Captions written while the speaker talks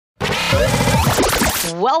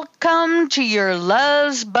Welcome to your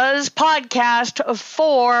Loves Buzz podcast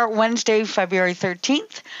for Wednesday, February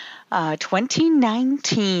 13th,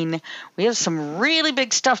 2019. We have some really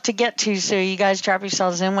big stuff to get to, so you guys strap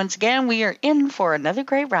yourselves in. Once again, we are in for another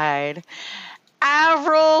great ride.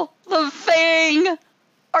 Avril Lavigne!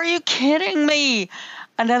 Are you kidding me?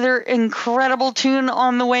 Another incredible tune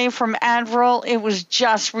on the way from Avril. It was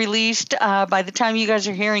just released by the time you guys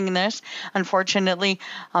are hearing this. Unfortunately,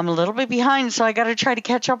 I'm a little bit behind, so I got to try to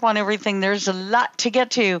catch up on everything. There's a lot to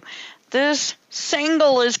get to. This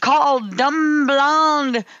single is called Dumb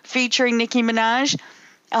Blonde, featuring Nicki Minaj.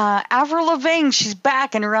 Avril Lavigne, she's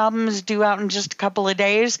back, and her album is due out in just a couple of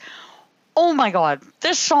days. Oh my God,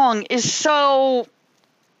 this song is so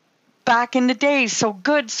back in the day, so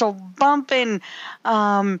good, so bumping,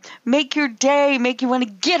 make your day, make you want to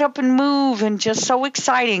get up and move, and just so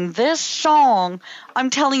exciting. This song, I'm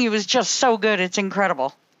telling you, is just so good. It's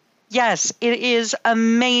incredible. Yes, it is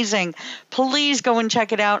amazing. Please go and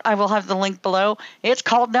check it out. I will have the link below. It's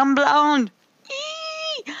called Dumb Blonde.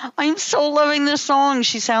 Eee! I'm so loving this song.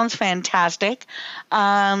 She sounds fantastic.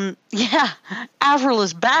 Yeah, Avril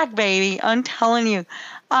is back, baby. I'm telling you.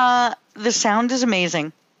 The sound is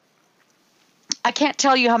amazing. I can't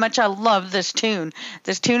tell you how much I love this tune.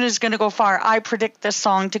 This tune is going to go far. I predict this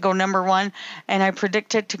song to go number one, and I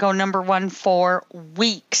predict it to go number one for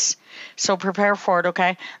weeks. So prepare for it,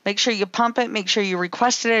 okay? Make sure you pump it. Make sure you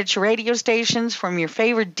request it at your radio stations from your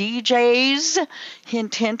favorite DJs.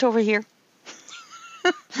 Hint, hint over here.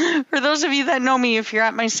 For those of you that know me, if you're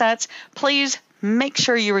at my sets, please make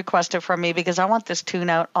sure you request it from me because I want this tune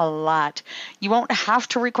out a lot. You won't have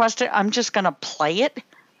to request it. I'm just going to play it.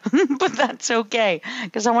 But that's okay,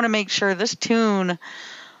 because I want to make sure this tune,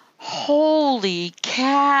 holy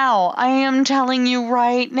cow, I am telling you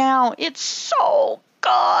right now, it's so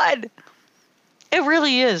good. It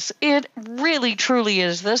really is. It really, truly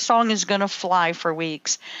is. This song is going to fly for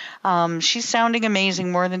weeks. She's sounding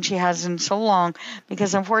amazing, more than she has in so long,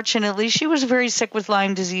 because unfortunately she was very sick with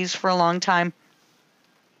Lyme disease for a long time.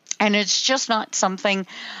 And it's just not something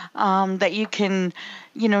that you can,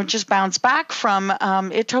 just bounce back from.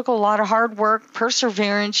 It took a lot of hard work,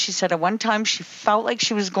 perseverance. She said at one time she felt like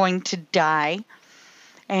she was going to die.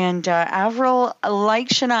 And Avril, like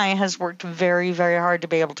Shania, has worked very, very hard to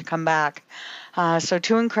be able to come back. So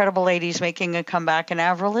two incredible ladies making a comeback. And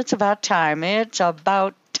Avril, it's about time. It's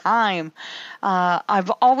about time.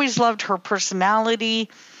 I've always loved her personality.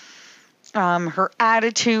 Her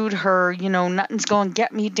attitude, her, nothing's going to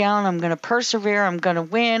get me down. I'm going to persevere. I'm going to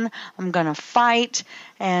win. I'm going to fight.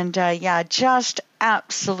 And, just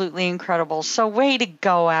absolutely incredible. So way to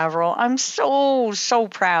go, Avril. I'm so, so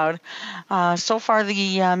proud. So far,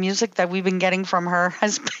 the music that we've been getting from her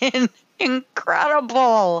has been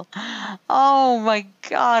incredible. Oh, my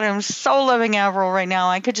God. I'm so loving Avril right now.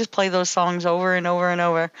 I could just play those songs over and over and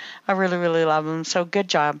over. I really, really love them. So good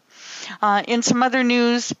job. In some other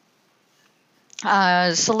news,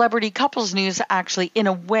 celebrity couples news, actually, in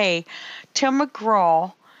a way, Tim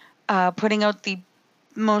McGraw putting out the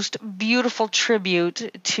most beautiful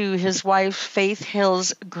tribute to his wife, Faith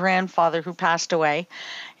Hill's grandfather, who passed away.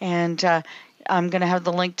 And I'm going to have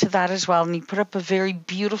the link to that as well. And he put up a very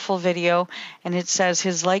beautiful video, and it says,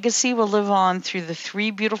 his legacy will live on through the three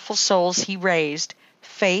beautiful souls he raised,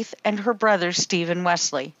 Faith and her brother, Stephen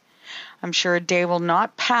Wesley. I'm sure a day will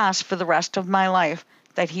not pass for the rest of my life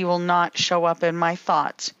that he will not show up in my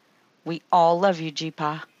thoughts. We all love you,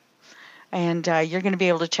 G-Pa. And you're going to be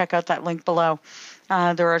able to check out that link below.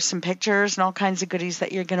 There are some pictures and all kinds of goodies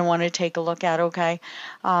that you're going to want to take a look at, okay?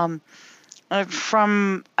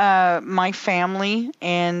 From my family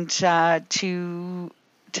and to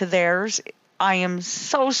theirs, I am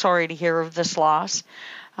so sorry to hear of this loss.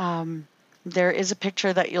 There is a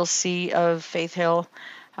picture that you'll see of Faith Hill.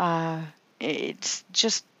 It's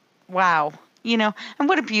just, wow. And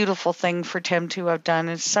what a beautiful thing for Tim to have done.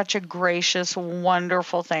 It's such a gracious,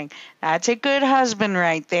 wonderful thing. That's a good husband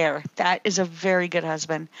right there. That is a very good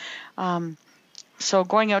husband. So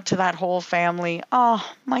going out to that whole family, oh,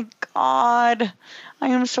 my God. I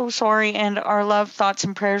am so sorry. And our love, thoughts,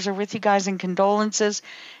 and prayers are with you guys, and condolences.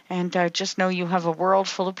 And just know you have a world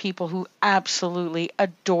full of people who absolutely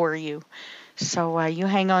adore you. So you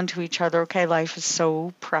hang on to each other, okay? Life is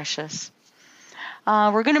so precious.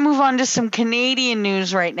 We're going to move on to some Canadian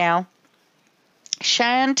news right now.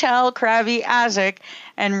 Chantal Kravi-Isaac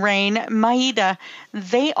and Rain Maida,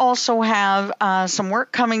 they also have some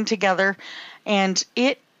work coming together, and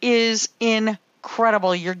it is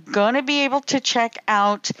incredible. You're going to be able to check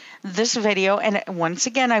out this video, and once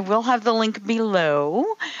again, I will have the link below,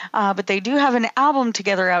 but they do have an album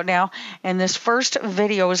together out now, and this first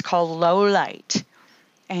video is called Low Light.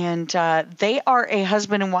 And they are a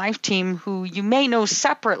husband and wife team who you may know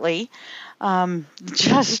separately.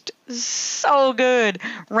 Just so good.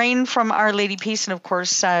 Rain from Our Lady Peace, and of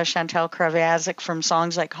course Chantal Kreviazuk from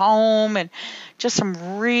songs like Home, and just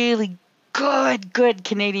some really good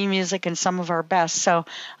Canadian music and some of our best. So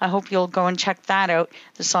I hope you'll go and check that out.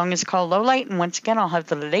 The song is called Low Light, and once again I'll have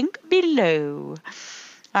the link below.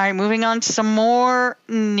 All right, moving on to some more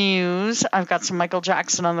news. I've got some Michael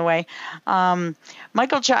Jackson on the way.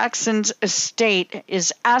 Michael Jackson's estate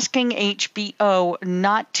is asking HBO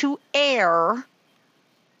not to air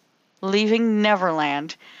Leaving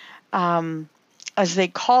Neverland, as they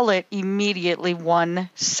call it, immediately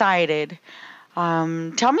one-sided.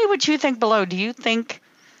 Tell me what you think below. Do you think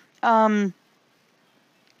that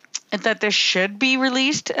this should be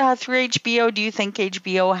released through HBO? Do you think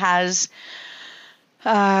HBO has...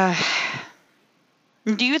 do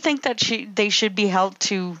you think that they should be held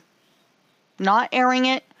to not airing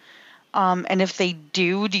it? And if they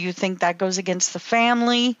do you think that goes against the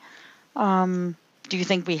family? Do you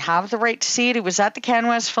think we have the right to see it? It was at the Can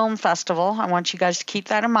West Film Festival. I want you guys to keep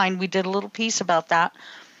that in mind. We did a little piece about that.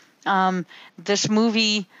 This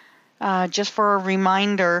movie, just for a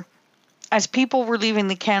reminder, as people were leaving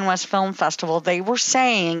the Can West Film Festival, they were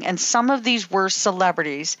saying, and some of these were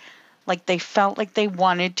celebrities, like they felt like they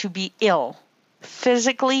wanted to be ill,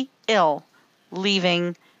 physically ill,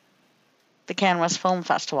 leaving the Can West Film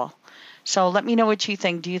Festival. So let me know what you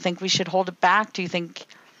think. Do you think we should hold it back? Do you think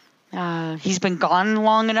he's been gone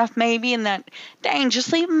long enough maybe, and that, dang,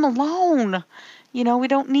 just leave him alone. We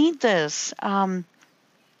don't need this.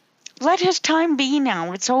 Let his time be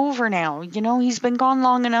now. It's over now. He's been gone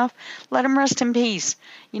long enough. Let him rest in peace.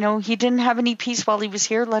 He didn't have any peace while he was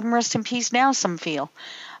here. Let him rest in peace now, some feel.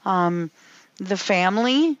 The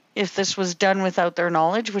family, if this was done without their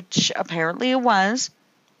knowledge, which apparently it was,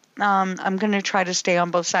 I'm going to try to stay on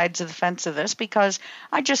both sides of the fence of this because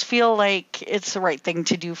I just feel like it's the right thing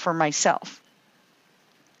to do for myself.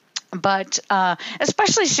 But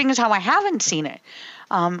especially seeing as how I haven't seen it.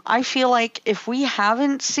 I feel like if we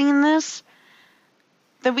haven't seen this,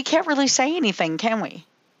 then we can't really say anything, can we?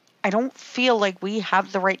 I don't feel like we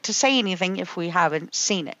have the right to say anything if we haven't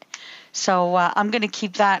seen it. So I'm going to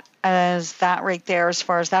keep that as that right there as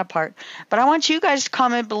far as that part. But I want you guys to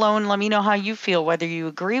comment below and let me know how you feel, whether you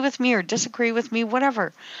agree with me or disagree with me,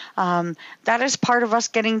 whatever. That is part of us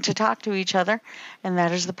getting to talk to each other. And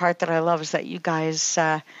that is the part that I love, is that you guys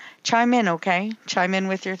chime in, okay? Chime in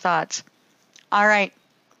with your thoughts. All right.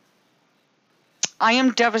 I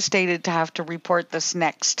am devastated to have to report this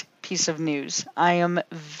next piece of news. I am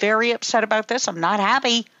very upset about this. I'm not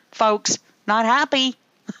happy, folks. Not happy.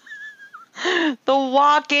 The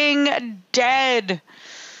Walking Dead.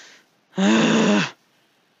 We're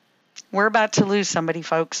about to lose somebody,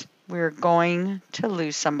 folks. We're going to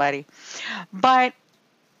lose somebody. But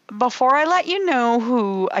before I let you know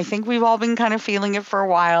who, I think we've all been kind of feeling it for a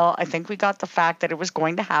while. I think we got the fact that it was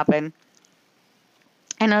going to happen.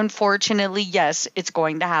 And unfortunately, yes, it's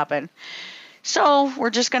going to happen. So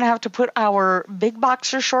we're just going to have to put our big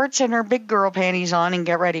boxer shorts and our big girl panties on and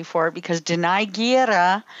get ready for it, because Danai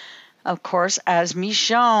Gurira, of course, as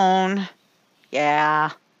Michonne,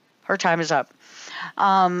 yeah, her time is up.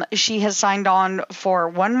 She has signed on for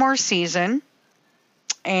one more season,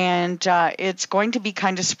 and it's going to be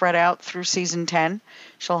kind of spread out through season 10.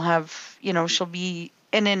 She'll have, she'll be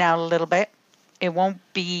in and out a little bit. It won't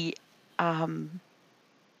be a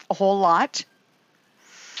whole lot.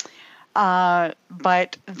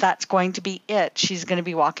 But that's going to be it. She's going to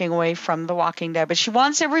be walking away from The Walking Dead. But she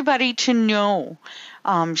wants everybody to know.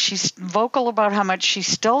 She's vocal about how much she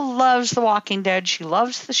still loves The Walking Dead. She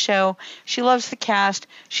loves the show. She loves the cast.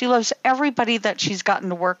 She loves everybody that she's gotten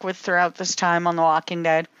to work with throughout this time on The Walking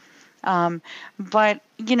Dead. But,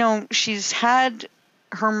 she's had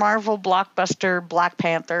her Marvel blockbuster Black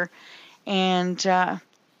Panther. And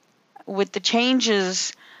with the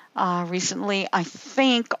changes recently, I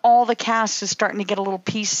think all the cast is starting to get a little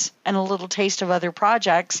piece and a little taste of other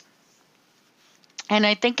projects. And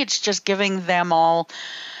I think it's just giving them all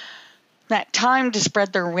that time to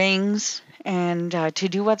spread their wings and to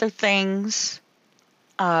do other things,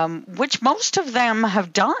 which most of them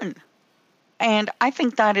have done. And I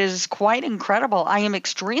think that is quite incredible. I am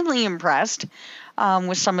extremely impressed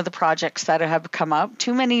with some of the projects that have come up.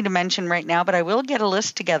 Too many to mention right now, but I will get a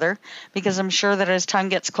list together, because I'm sure that as time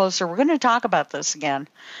gets closer, we're going to talk about this again.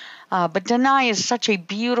 But Danai is such a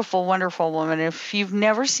beautiful, wonderful woman. If you've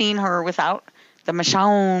never seen her without the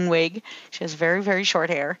Michonne wig, she has very, very short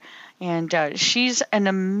hair. And she's an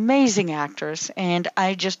amazing actress, and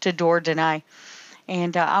I just adore Danai.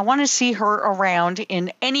 And I want to see her around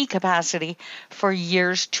in any capacity for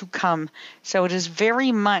years to come. So it is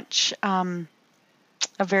very much a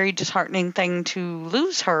very disheartening thing to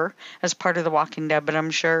lose her as part of The Walking Dead, but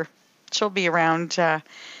I'm sure she'll be around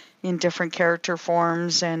in different character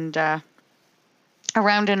forms and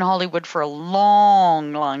around in Hollywood for a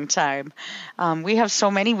long, long time. We have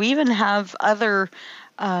so many. We even have other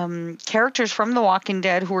characters from The Walking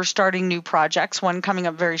Dead who are starting new projects, one coming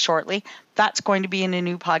up very shortly. That's going to be in a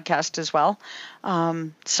new podcast as well.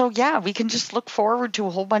 So, yeah, we can just look forward to a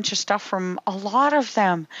whole bunch of stuff from a lot of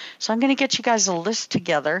them. So I'm going to get you guys a list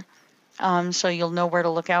together so you'll know where to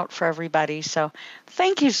look out for everybody. So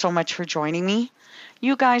thank you so much for joining me.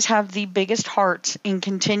 You guys have the biggest hearts in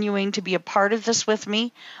continuing to be a part of this with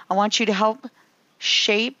me. I want you to help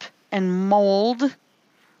shape and mold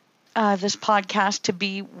this podcast to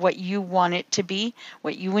be what you want it to be,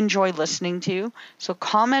 what you enjoy listening to. So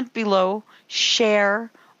comment below, share,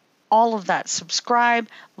 all of that. Subscribe,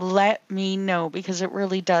 let me know, because it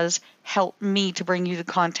really does help me to bring you the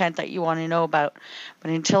content that you want to know about. But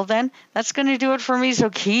until then, that's going to do it for me. So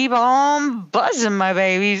keep on buzzing, my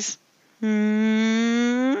babies.